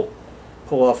to pull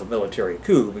off a military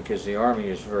coup because the army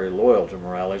is very loyal to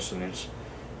Morales, and it's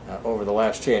over the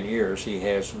last 10 years he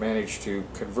has managed to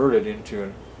convert it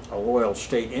into a loyal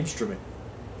state instrument,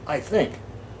 I think.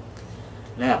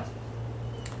 Now,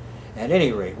 at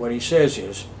any rate, what he says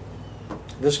is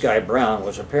this guy Brown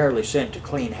was apparently sent to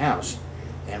clean house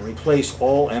and replace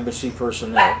all embassy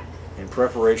personnel in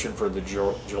preparation for the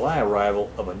July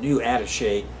arrival of a new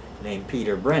attaché named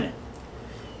Peter Brennan.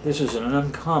 This is an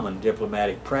uncommon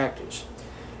diplomatic practice.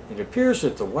 It appears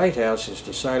that the White House has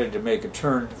decided to make a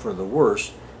turn for the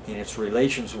worse in its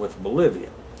relations with Bolivia.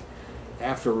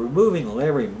 After removing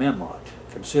Larry Memot,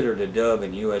 considered a dove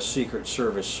in U.S. Secret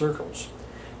Service circles,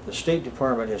 the State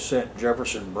Department has sent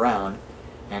Jefferson Brown,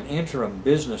 an interim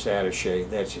business attaché,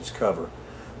 that's its cover,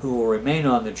 who will remain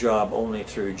on the job only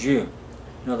through June.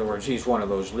 In other words, he's one of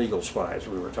those legal spies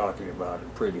we were talking about in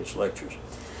previous lectures.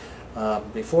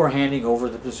 Before handing over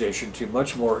the position to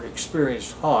much more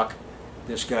experienced hawk,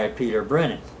 this guy Peter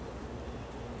Brennan,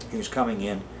 who's coming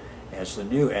in as the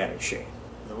new attaché.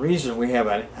 The reason we have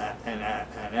an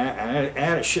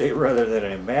attaché rather than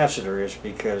an ambassador is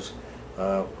because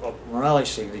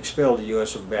Morales had expelled a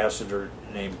U.S. ambassador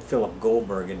named Philip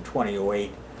Goldberg in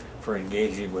 2008 for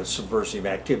engaging with subversive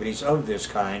activities of this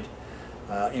kind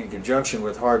in conjunction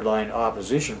with hardline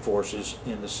opposition forces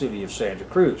in the city of Santa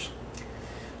Cruz.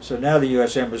 So now the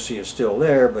U.S. Embassy is still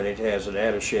there, but it has an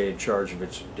attaché in charge of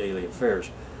its daily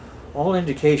affairs. All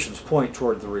indications point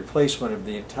toward the replacement of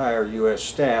the entire U.S.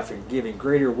 staff and giving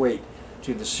greater weight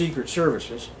to the secret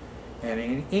services and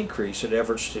an increase in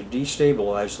efforts to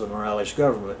destabilize the Morales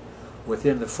government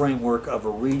within the framework of a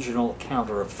regional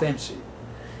counteroffensive.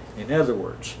 In other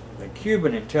words, the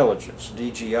Cuban intelligence,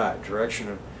 DGI,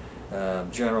 Direction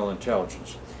of General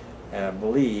Intelligence,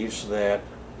 believes that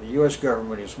the U.S.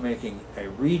 government is making a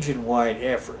region-wide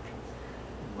effort.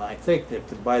 I think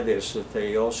that by this that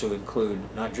they also include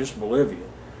not just Bolivia,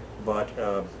 but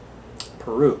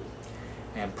Peru,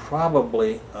 and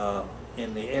probably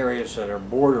in the areas that are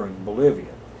bordering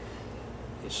Bolivia.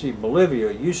 You see,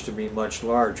 Bolivia used to be much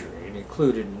larger. It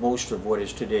included most of what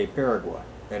is today Paraguay,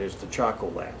 that is the Chaco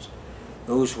lands.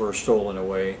 Those were stolen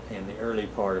away in the early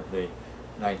part of the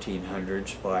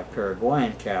 1900s by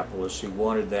Paraguayan capitalists who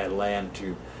wanted that land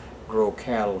to grow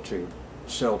cattle to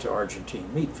sell to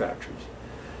Argentine meat factories.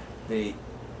 The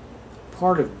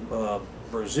part of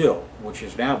Brazil, which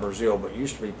is now Brazil but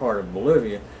used to be part of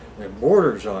Bolivia, that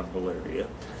borders on Bolivia,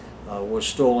 was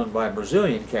stolen by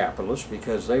Brazilian capitalists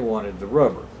because they wanted the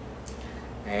rubber.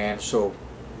 And so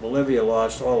Bolivia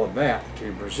lost all of that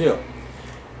to Brazil.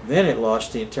 Then it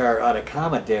lost the entire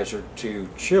Atacama Desert to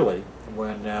Chile,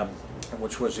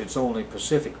 which was its only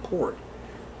Pacific port.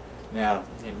 Now,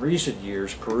 in recent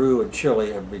years, Peru and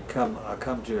Chile have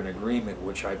come to an agreement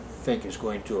which I think is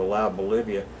going to allow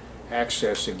Bolivia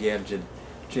access again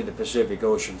to the Pacific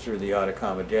Ocean through the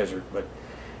Atacama Desert. But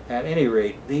at any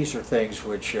rate, these are things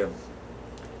which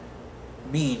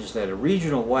means that a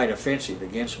regional-wide offensive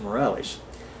against Morales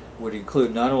would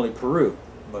include not only Peru,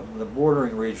 but the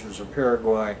bordering regions of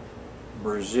Paraguay,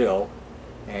 Brazil,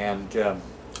 and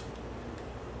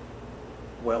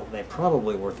well, they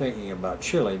probably were thinking about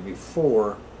Chile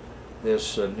before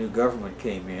this new government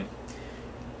came in.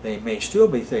 They may still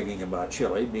be thinking about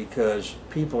Chile because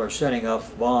people are setting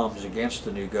off bombs against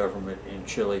the new government in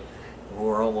Chile who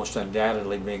are almost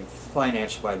undoubtedly being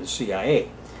financed by the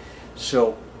CIA.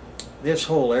 So this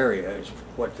whole area is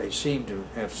what they seem to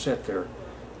have set their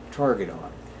target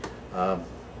on,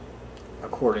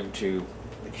 according to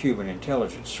the Cuban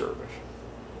intelligence service.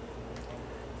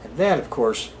 And that, of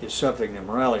course, is something that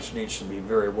Morales needs to be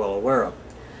very well aware of.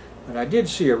 And I did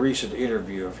see a recent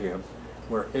interview of him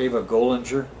where Eva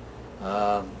Gollinger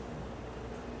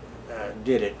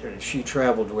did it, and she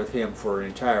traveled with him for an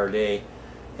entire day,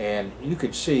 and you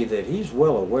could see that he's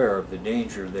well aware of the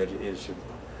danger that is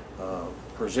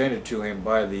presented to him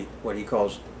by what he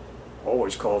calls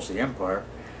always calls the empire,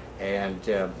 and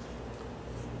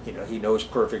you know, he knows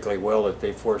perfectly well that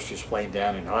they forced his plane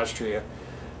down in Austria.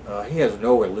 He has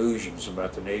no illusions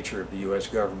about the nature of the U.S.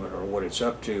 government or what it's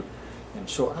up to, and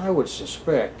so I would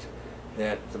suspect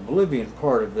that the Bolivian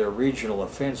part of their regional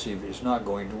offensive is not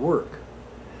going to work.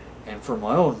 And from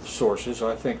my own sources,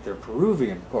 I think the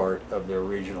Peruvian part of their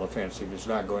regional offensive is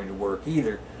not going to work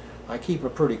either. I keep a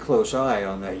pretty close eye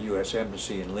on that U.S.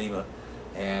 embassy in Lima,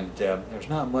 and there's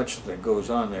not much that goes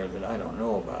on there that I don't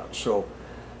know about. So,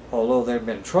 although they've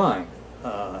been trying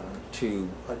to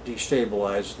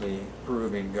destabilize the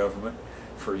Peruvian government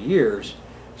for years,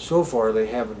 so far they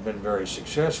haven't been very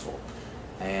successful.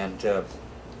 And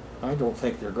I don't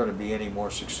think they're going to be any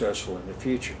more successful in the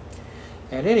future.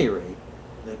 At any rate,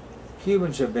 the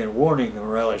Cubans have been warning the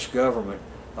Morales government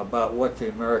about what the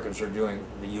Americans are doing,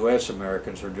 the U.S.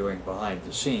 Americans are doing behind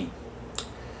the scene.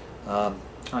 On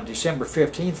December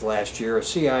 15th last year, a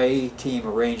CIA team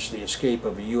arranged the escape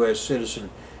of a U.S. citizen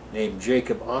named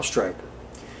Jacob Ostreicher.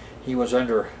 He was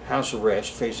under house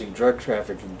arrest facing drug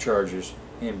trafficking charges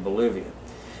in Bolivia.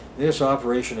 This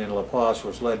operation in La Paz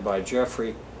was led by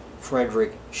Jeffrey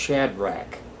Frederick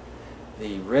Shadrach,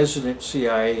 the resident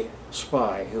CIA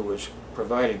spy who was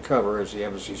provided cover as the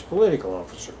embassy's political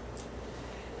officer.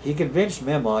 He convinced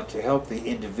Memot to help the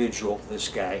individual, this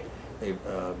guy, they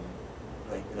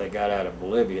got out of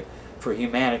Bolivia, for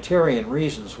humanitarian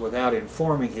reasons without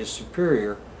informing his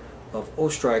superior of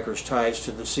Ostreicher's ties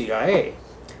to the CIA.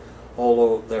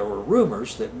 Although there were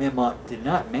rumors that Memot did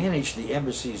not manage the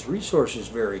embassy's resources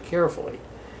very carefully,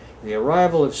 the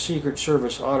arrival of Secret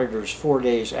Service auditors 4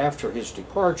 days after his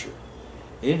departure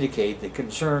indicate that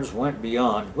concerns went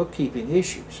beyond bookkeeping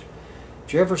issues.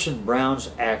 Jefferson Brown's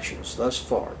actions thus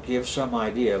far give some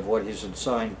idea of what his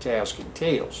assigned task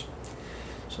entails.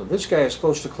 So this guy is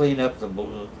supposed to clean up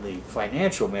the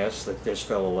financial mess that this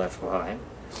fellow left behind.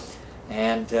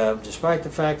 And despite the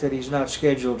fact that he's not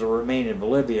scheduled to remain in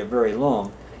Bolivia very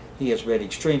long, he has been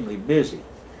extremely busy.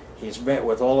 He's met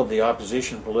with all of the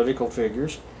opposition political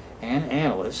figures and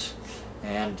analysts,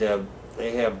 and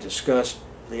they have discussed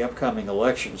the upcoming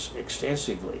elections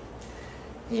extensively.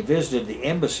 He visited the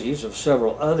embassies of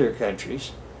several other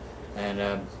countries,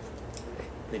 and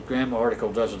the Graham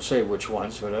article doesn't say which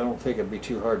ones, but I don't think it'd be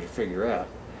too hard to figure out.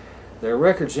 Their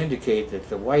records indicate that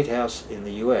the White House in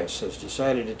the U.S. has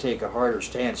decided to take a harder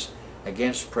stance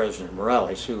against President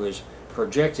Morales, who is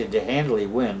projected to handily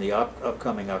win the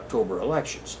upcoming October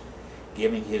elections,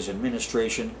 giving his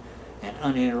administration an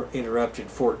uninterrupted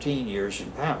 14 years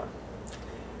in power.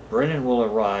 Brennan will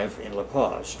arrive in La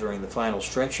Paz during the final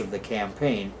stretch of the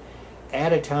campaign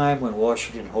at a time when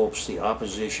Washington hopes the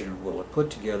opposition will have put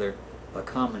together a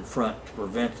common front to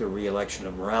prevent the re-election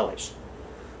of Morales,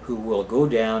 who will go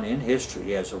down in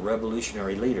history as a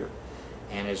revolutionary leader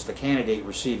and as the candidate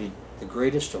receiving the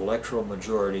greatest electoral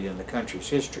majority in the country's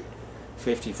history,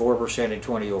 54% in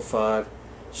 2005,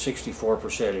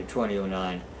 64% in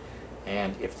 2009,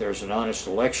 and if there's an honest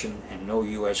election and no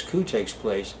U.S. coup takes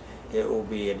place, it will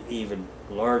be an even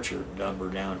larger number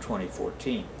now in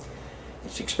 2014.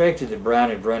 It's expected that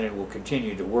Brown and Brennan will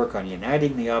continue to work on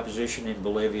uniting the opposition in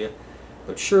Bolivia,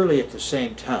 but surely at the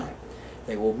same time,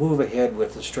 they will move ahead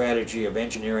with the strategy of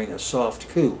engineering a soft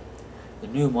coup, the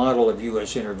new model of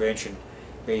U.S. intervention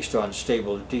based on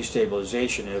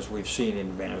destabilization as we've seen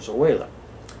in Venezuela.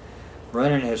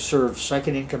 Brennan has served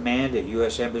second-in-command at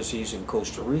U.S. embassies in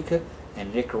Costa Rica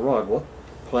and Nicaragua,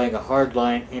 playing a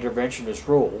hardline interventionist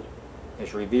role,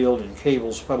 as revealed in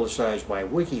cables publicized by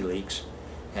WikiLeaks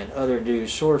and other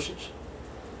news sources.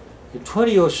 In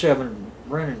 2007,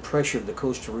 Brennan pressured the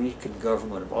Costa Rican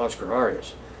government of Oscar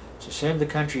Arias to send the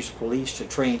country's police to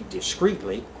train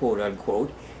discreetly,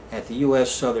 quote-unquote, at the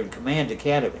U.S. Southern Command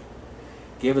Academy.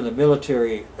 Given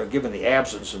the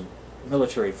absence of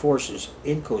military forces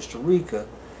in Costa Rica,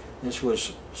 this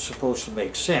was supposed to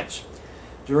make sense.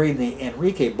 During the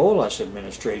Enrique Bolas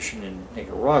administration in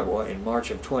Nicaragua in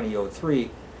March of 2003,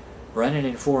 Brennan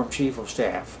informed Chief of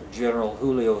Staff, General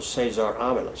Julio Cesar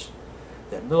Avelas,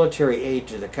 that military aid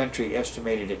to the country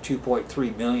estimated at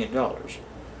 $2.3 million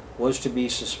was to be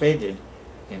suspended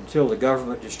until the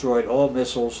government destroyed all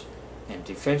missiles and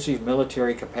defensive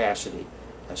military capacity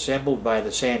assembled by the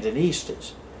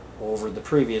Sandinistas over the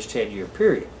previous 10-year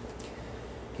period.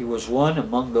 He was one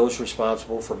among those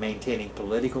responsible for maintaining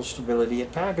political stability in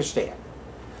Pakistan.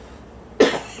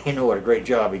 You know what a great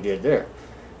job he did there.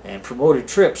 And promoted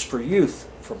trips for youth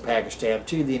from Pakistan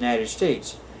to the United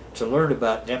States to learn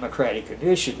about democratic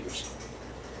initiatives.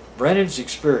 Brennan's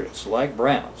experience, like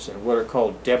Brown's, in what are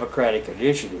called democratic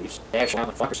initiatives, national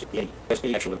democracy, he took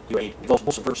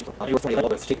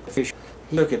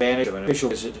advantage of an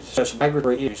official visit to discuss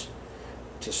migratory issues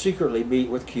to secretly meet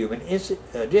with Cuban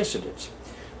dissidents,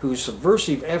 whose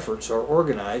subversive efforts are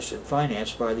organized and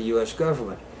financed by the U.S.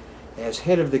 government. As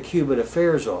head of the Cuban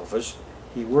Affairs Office,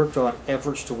 he worked on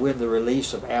efforts to win the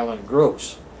release of Alan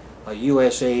Gross, a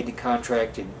USAID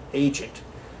contracted agent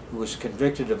who was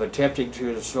convicted of attempting to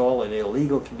install an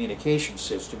illegal communication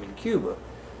system in Cuba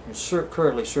and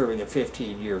currently serving a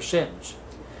 15-year sentence.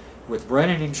 With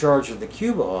Brennan in charge of the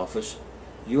Cuba office,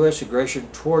 U.S. aggression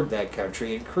toward that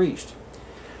country increased.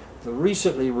 The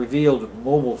recently revealed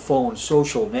mobile phone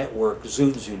social network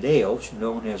Zunzuneo,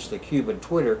 known as the Cuban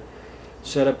Twitter,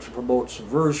 set up to promote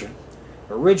subversion,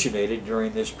 originated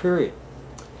during this period.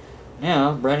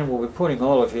 Now, Brennan will be putting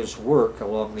all of his work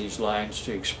along these lines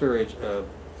to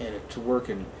work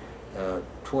in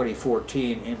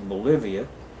 2014 in Bolivia,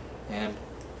 and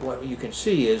what you can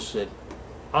see is that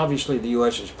obviously the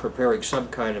U.S. is preparing some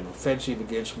kind of offensive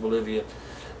against Bolivia,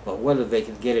 but whether they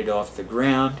can get it off the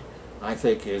ground, I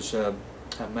think, is a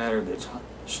matter that's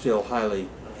still highly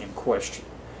in question.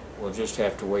 We'll just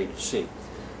have to wait and see.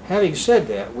 Having said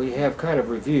that, we have kind of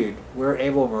reviewed where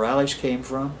Evo Morales came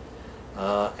from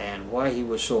and why he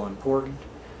was so important.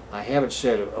 I haven't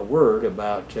said a word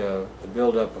about the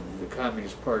buildup of the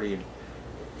Communist Party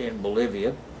in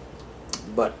Bolivia,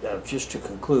 but just to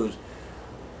conclude,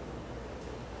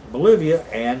 Bolivia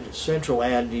and Central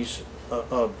Andes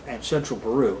and Central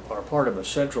Peru are part of a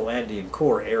Central Andean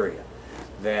core area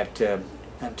that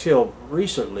until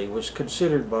recently was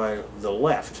considered by the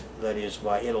left, that is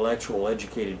by intellectual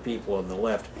educated people on the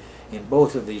left in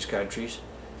both of these countries,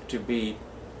 to be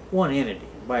one entity.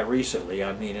 By recently,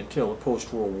 I mean until the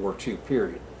post-World War II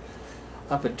period.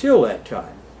 Up until that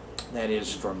time, that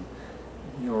is from,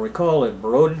 you'll recall that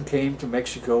Borodin came to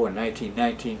Mexico in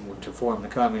 1919 to form the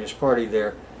Communist Party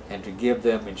there and to give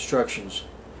them instructions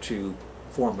to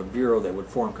form a bureau that would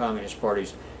form communist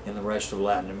parties in the rest of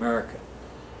Latin America.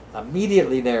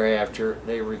 Immediately thereafter,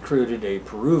 they recruited a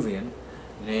Peruvian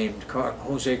named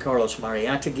Jose Carlos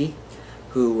Mariátegui,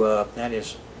 who, that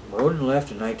is, Borodin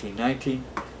left in 1919.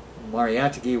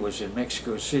 Mariátegui was in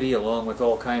Mexico City along with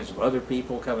all kinds of other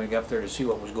people coming up there to see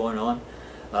what was going on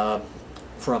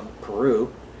from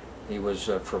Peru. He was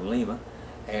from Lima,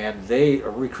 and they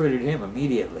recruited him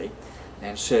immediately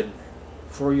and said,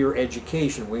 for your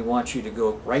education, we want you to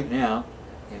go right now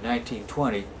in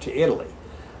 1920 to Italy.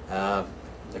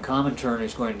 The Comintern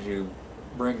is going to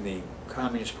bring the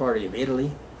Communist Party of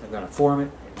Italy. They're going to form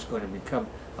it. It's going to become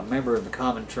a member of the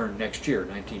Comintern next year,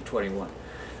 1921.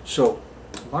 So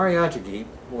Mariátegui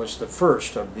was the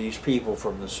first of these people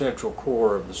from the central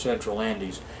core of the Central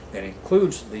Andes, that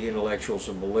includes the intellectuals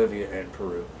of Bolivia and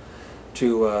Peru,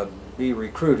 to be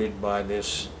recruited by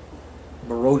this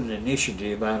Borodin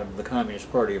initiative out of the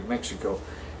Communist Party of Mexico,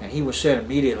 and he was sent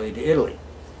immediately to Italy.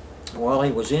 While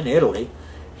he was in Italy,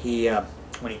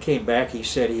 when he came back, he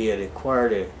said he had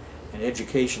acquired an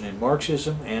education in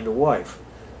Marxism and a wife.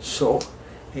 So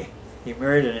he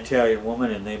married an Italian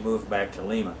woman and they moved back to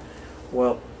Lima.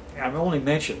 Well, I've only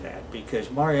mentioned that because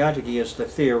Mariátegui is the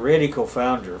theoretical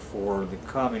founder for the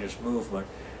communist movement,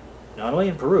 not only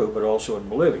in Peru, but also in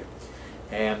Bolivia.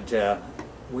 And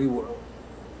we'll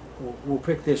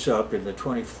pick this up in the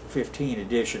 2015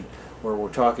 edition, where we're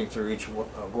talking through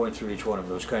going through each one of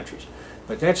those countries.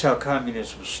 But that's how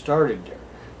communism started there.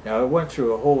 Now, it went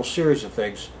through a whole series of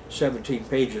things, 17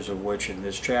 pages of which in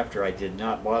this chapter I did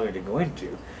not bother to go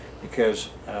into, because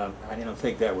I didn't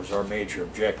think that was our major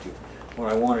objective. What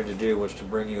I wanted to do was to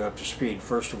bring you up to speed,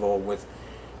 first of all, with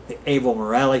the Evo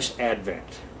Morales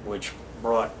advent, which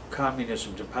brought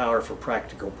communism to power for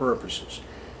practical purposes.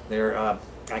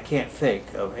 I can't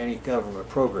think of any government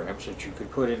programs that you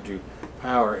could put into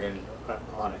power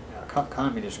on a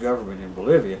communist government in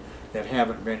Bolivia that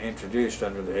haven't been introduced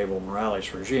under the Evo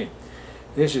Morales regime.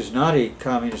 This is not a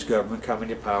communist government coming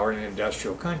to power in an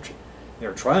industrial country.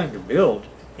 They're trying to build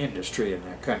industry in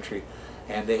that country,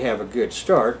 and they have a good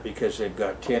start because they've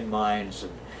got tin mines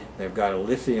and they've got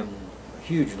a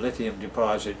huge lithium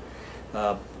deposit.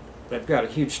 They've got a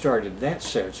huge start in that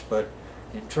sense, but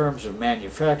in terms of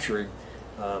manufacturing,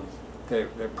 they're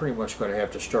pretty much going to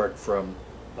have to start from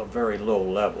a very low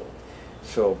level.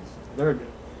 So, as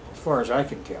far as I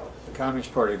can tell, the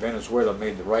Communist Party of Venezuela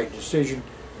made the right decision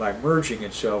by merging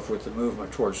itself with the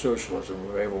movement towards socialism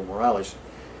of Evo Morales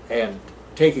and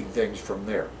taking things from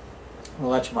there.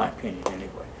 Well, that's my opinion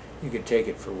anyway. You can take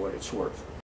it for what it's worth.